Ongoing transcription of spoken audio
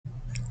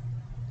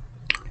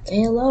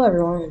Hey, hello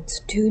everyone, it's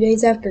 2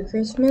 days after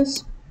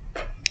Christmas,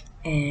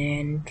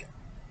 and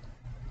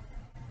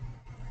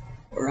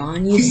we're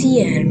on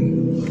UCN.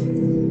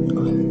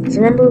 So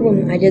remember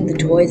when I did the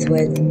toys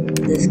with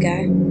this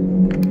guy?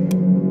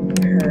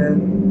 Her,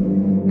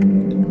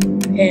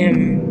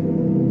 him,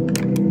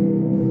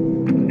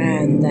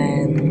 and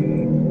then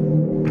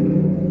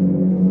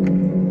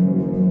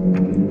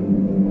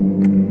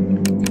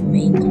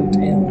main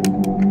cocktail.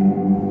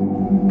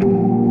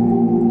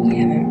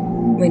 Yeah, man.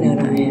 Wait, no,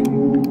 not him.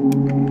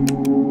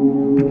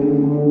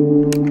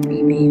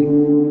 BB.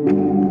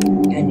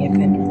 Kinda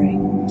offended, right?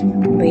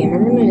 But yeah,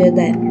 remember when I did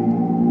that?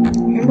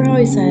 Remember how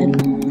I said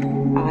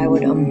I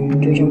would do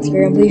a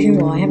jumpscare completion?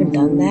 Well, I haven't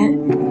done that.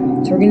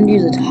 So we're gonna do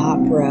the top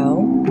row.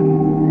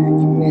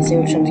 I'm gonna say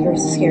which jumpscare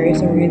is the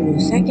scariest, and we're gonna do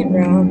the second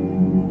row.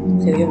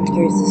 Say which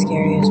jumpscare is the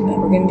scariest, but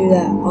we're gonna do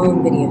that all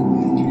in video.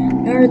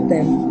 Alright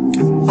then.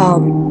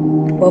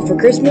 Well, for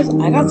Christmas,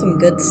 I got some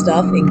good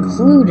stuff,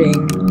 including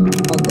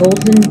a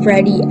Golden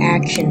Freddy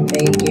action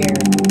figure.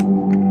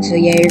 So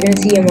yeah, you're gonna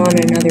see him on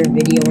another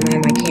video when I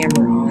have my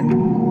camera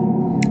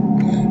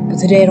on. But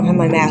today I don't have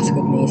my mask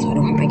with me, so I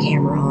don't have my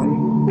camera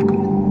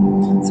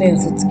on. So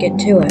yes, let's get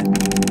to it.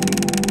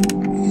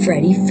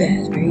 Freddy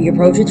Fazbear. You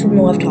approach it from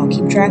the left hall.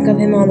 Keep track of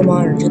him on the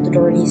monitor to the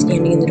door, and he's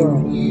standing in the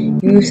doorway. You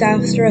move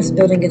faster as the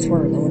building gets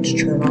warmer. Then let's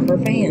turn off our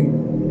fan.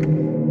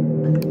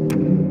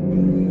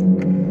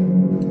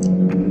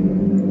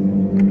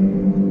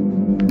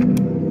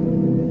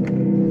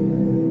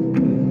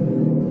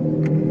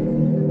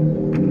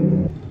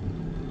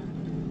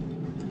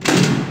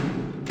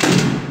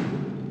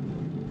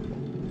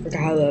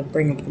 Forgot how to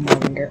bring up the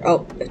monitor.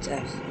 Oh, it's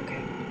F.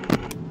 Okay.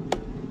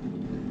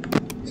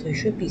 So it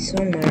should be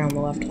somewhere on the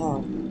left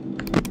hall.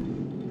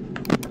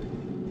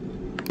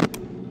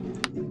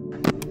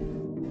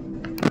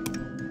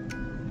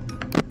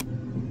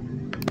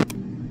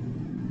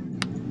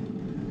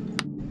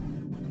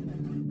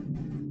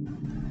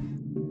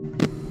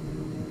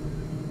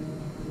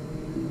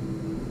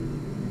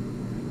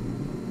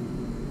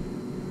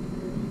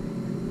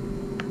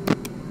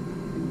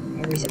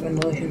 I'll reset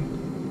ventilation.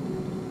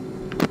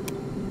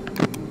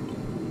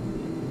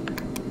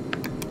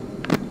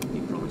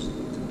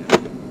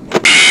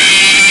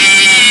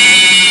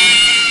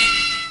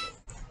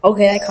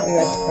 Okay, that caught me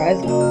by surprise.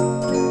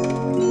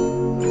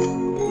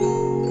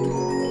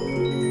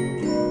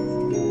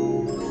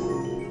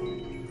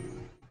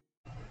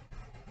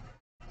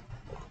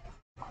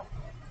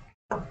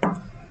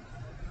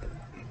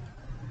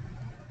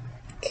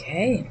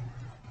 Okay.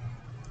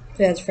 So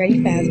that's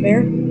Freddy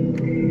Fazbear.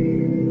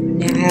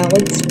 Now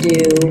let's do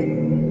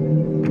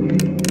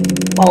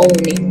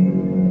Oni.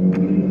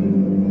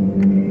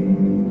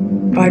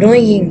 Oh, I don't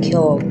think he can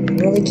kill. I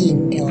don't think he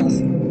can kill us.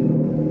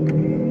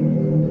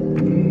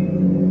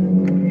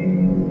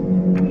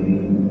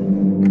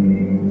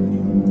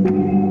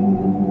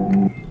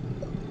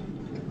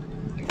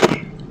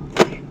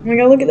 Oh my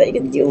god, look at that. You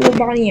get the little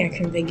Bonnie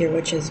action figure,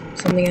 which is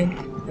something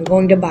I'm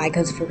going to buy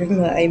because for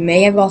Christmas I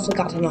may have also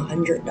gotten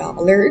 $100.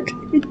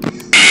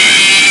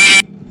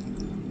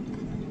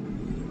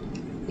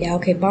 Yeah,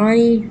 okay,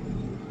 Bonnie.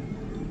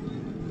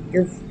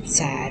 You're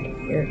sad.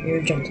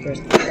 You're jump scares.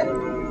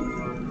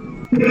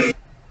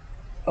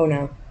 Oh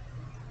no.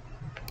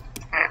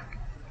 Ah.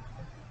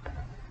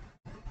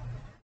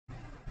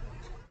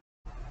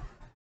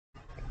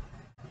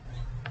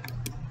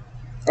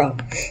 Oh.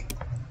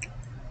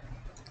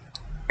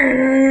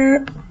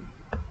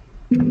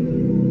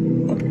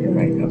 Oh, you're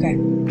right. Okay.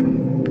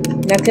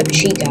 Next up,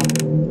 Cheetah.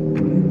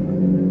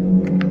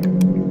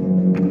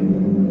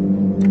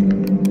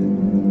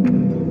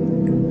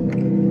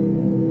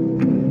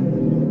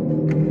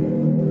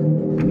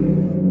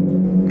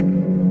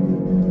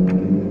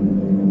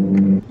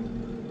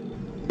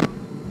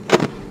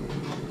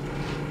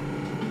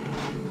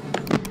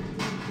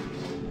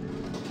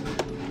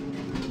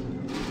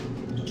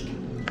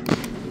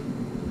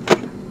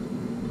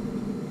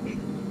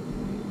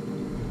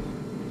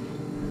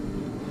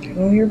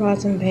 Oh, here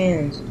pots and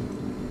pans.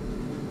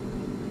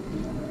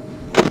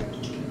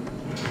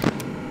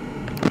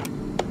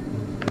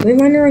 Do we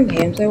mind our own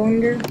camps, I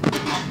wonder?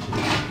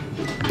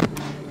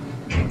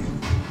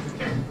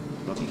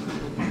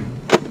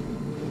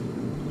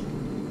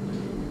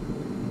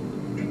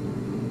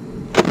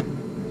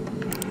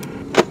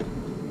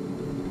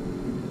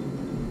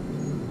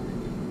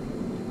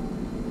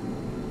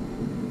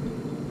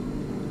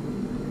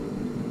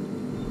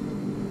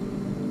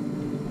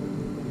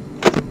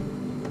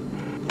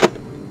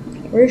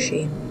 Where is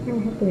she? Oh,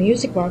 have the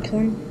music box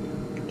on.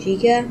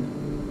 Chica?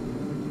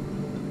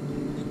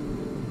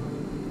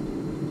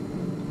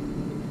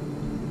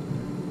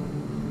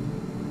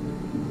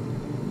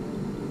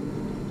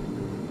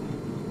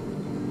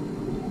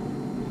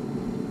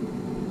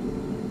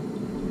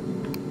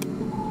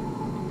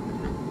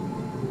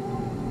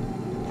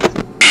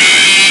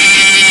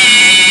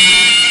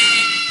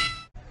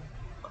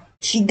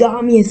 She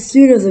got me as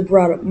soon as I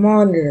brought up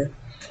monitor.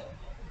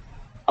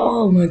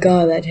 Oh my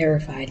god, that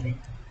terrified me.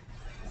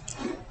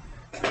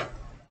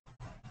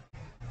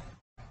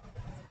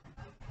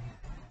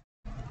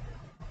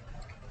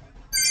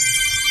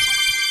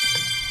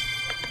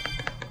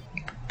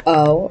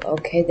 Oh,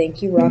 okay,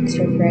 thank you,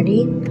 Rockstar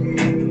Freddy.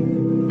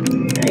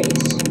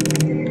 Nice.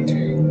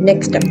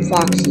 Next up,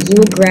 Foxy. He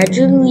will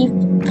gradually leave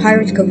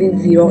Pirate's Cove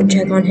if you don't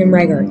check on him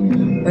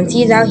regularly. Once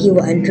he is out, he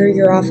will enter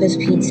your office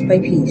piece by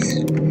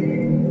piece.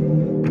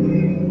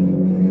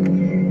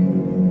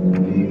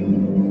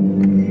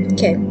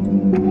 Okay.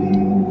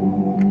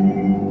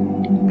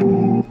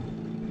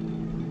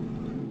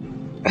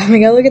 Oh my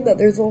god, look at that.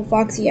 There's a little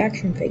Foxy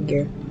action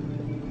figure.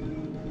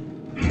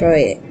 But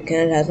wait,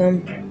 can I have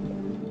him?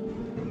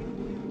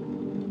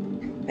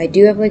 I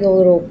do have like a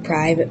little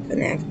private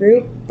FNAF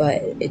group,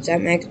 but it's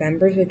at max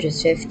members, which is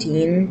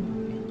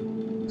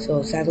 15.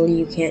 So sadly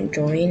you can't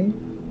join.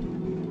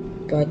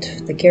 But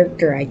the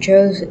character I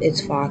chose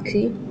is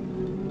Foxy.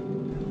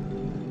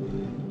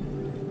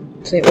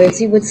 So wait,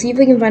 let's see if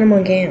we can find him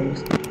on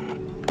cams.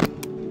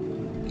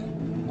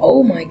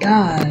 Oh my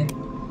god.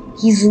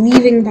 He's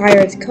leaving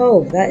Pirate's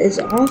Cove. That is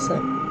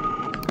awesome.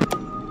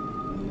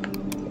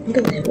 Look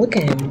at him, look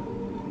at him.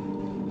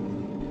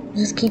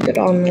 Just keep it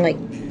on like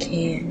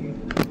cam.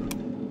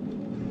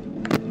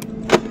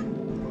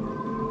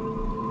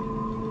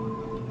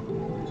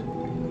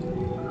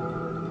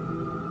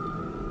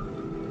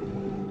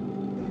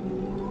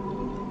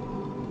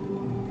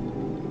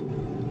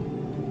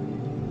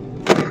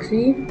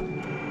 Foxy?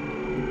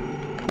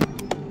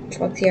 Is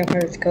Foxy out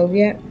Pirate's Cove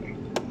yet?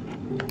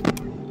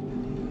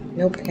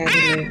 Nope,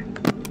 hasn't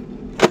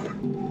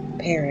moved.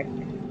 Parrot.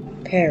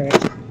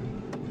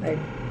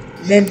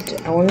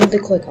 I wanted to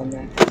click on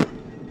that.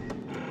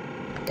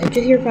 Did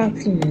you hear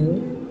Foxy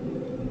move?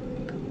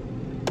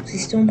 Is he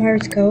still in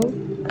Pirate's Cove?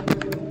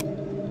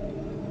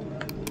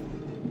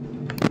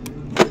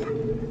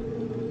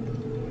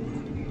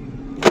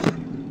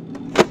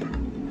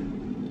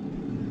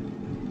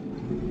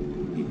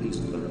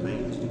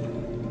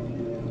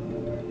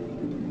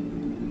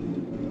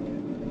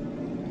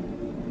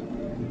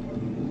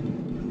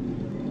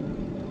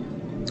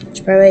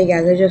 By the way,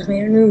 guys, I just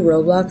made a new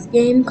Roblox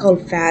game called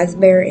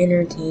Fazbear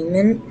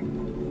Entertainment.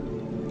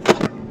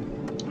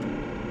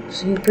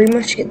 So you pretty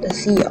much get to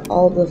see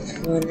all the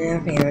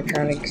FNAF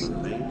animatronics.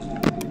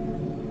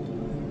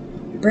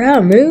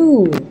 Bruh,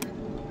 move!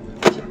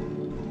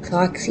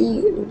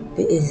 Foxy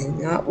is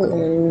not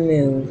willing to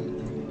move.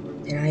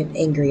 And I'm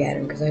angry at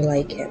him because I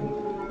like him.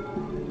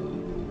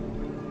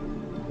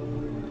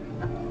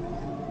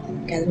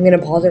 Guys, I'm gonna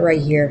pause it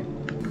right here.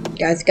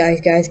 Guys,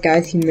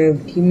 he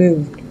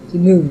moved.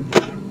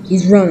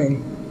 He's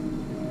running.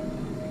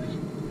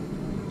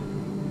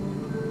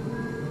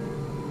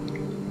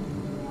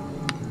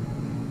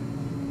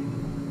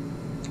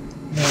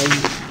 No,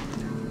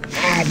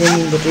 I didn't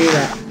mean to do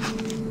that.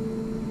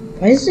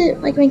 Why does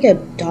it like make a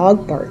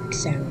dog bark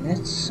sound?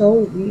 That's so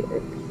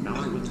weird.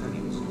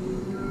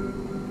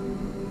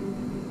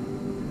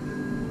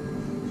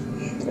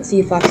 Let's see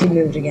if Foxy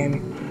moved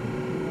again.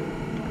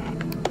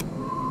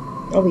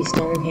 Oh, he's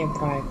still on Camp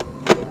 5.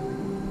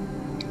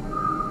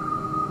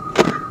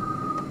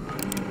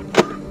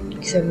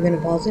 So I'm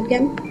gonna pause it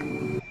again.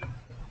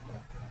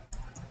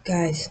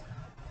 Guys,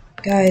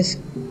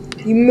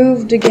 he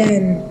moved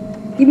again.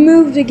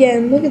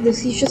 Look at this,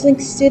 he's just like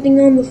sitting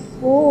on the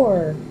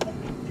floor.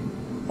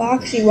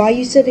 Foxy, why are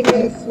you sitting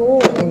on the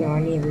floor? Oh no,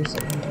 I need to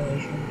reset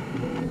ventilation.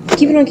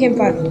 Keep it on Camp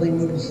 5 until he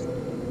moves.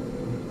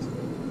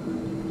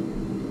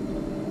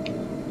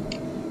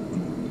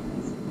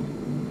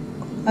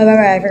 Oh, by the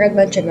way, I forgot to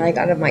mention I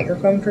got a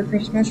microphone for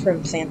Christmas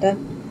from Santa.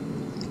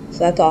 So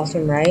that's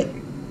awesome, right?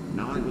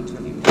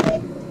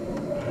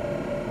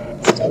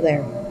 Still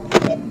there.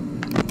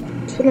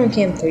 Let's put it on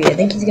Cam 3. I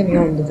think he's gonna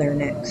go into there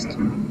next.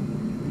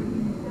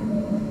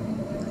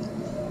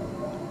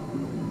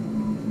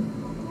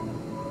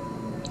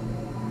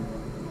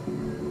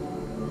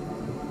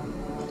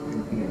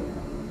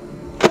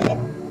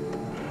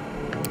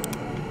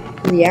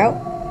 Is he out?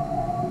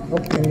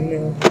 Nope, didn't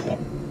move.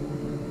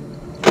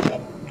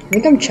 I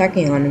think I'm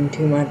checking on him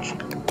too much.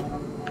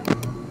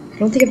 I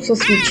don't think I'm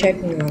supposed to be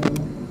checking on him.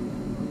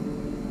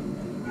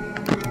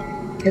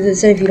 Because it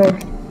said if you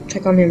don't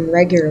check on him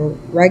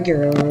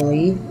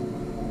regularly,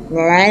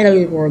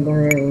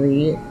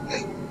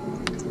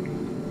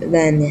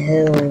 then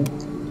he'll,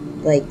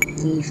 like,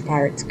 leave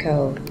Pirate's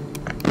Cove.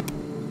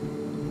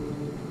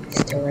 He's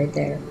still right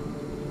there.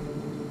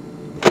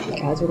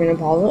 Guys, we're gonna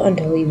pause it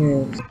until he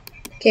moves.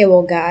 Okay,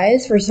 well,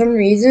 guys, for some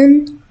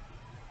reason,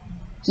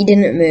 he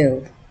didn't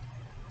move.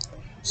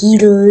 He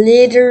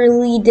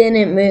literally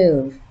didn't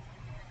move.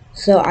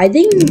 So I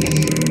think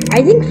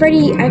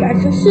Freddy, I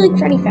feel like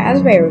Freddy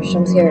Fazbear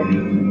Jumpscare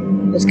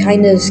was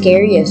kind of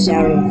scariest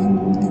out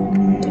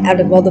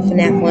of all the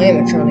FNAF 1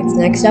 animatronics.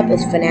 Next up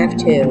is FNAF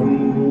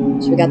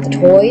 2. So we got the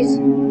toys,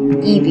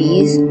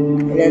 EVs,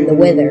 and then the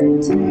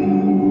wizards.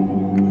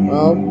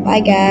 Well,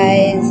 bye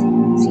guys.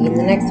 See you in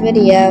the next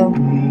video.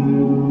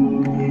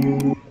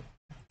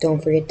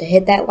 Don't forget to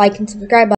hit that like and subscribe button.